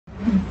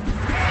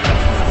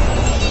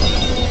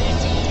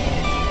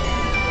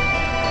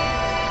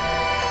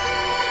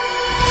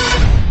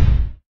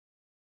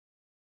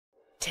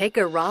Take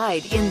a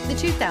ride in the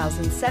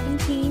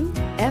 2017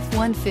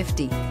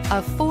 F-150.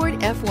 A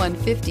Ford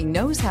F-150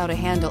 knows how to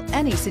handle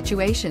any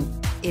situation.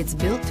 It's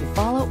built to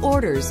follow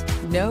orders,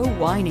 no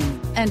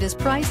whining, and is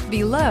priced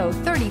below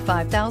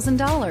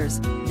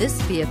 $35,000. This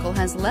vehicle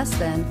has less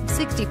than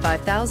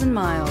 65,000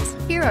 miles.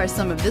 Here are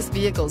some of this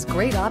vehicle's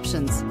great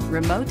options: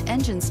 remote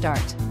engine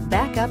start,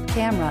 backup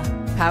camera,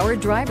 power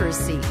driver's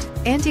seat,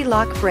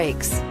 anti-lock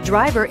brakes,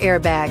 driver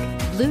airbag,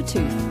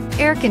 Bluetooth,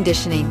 air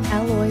conditioning,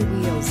 alloy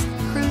wheels,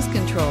 cruise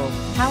control,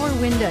 power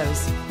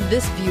windows.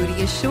 This beauty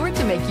is sure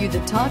to make you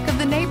the talk of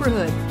the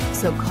neighborhood.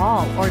 So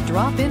call or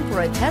drop in for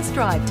a test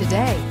drive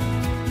today.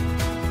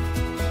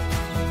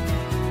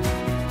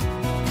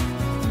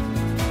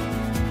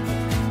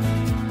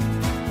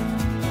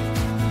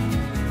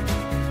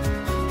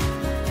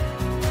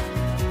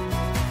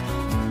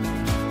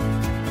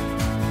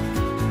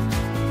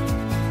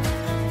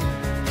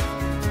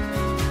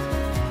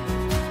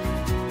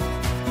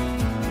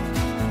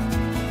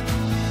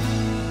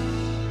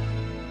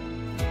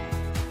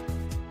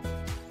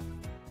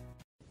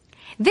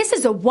 This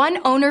is a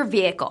one-owner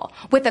vehicle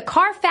with a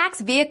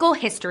Carfax Vehicle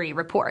History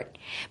Report.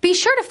 Be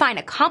sure to find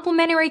a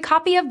complimentary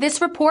copy of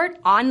this report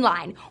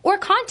online or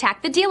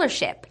contact the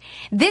dealership.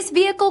 This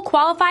vehicle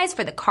qualifies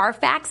for the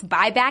Carfax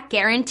Buyback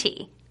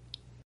Guarantee.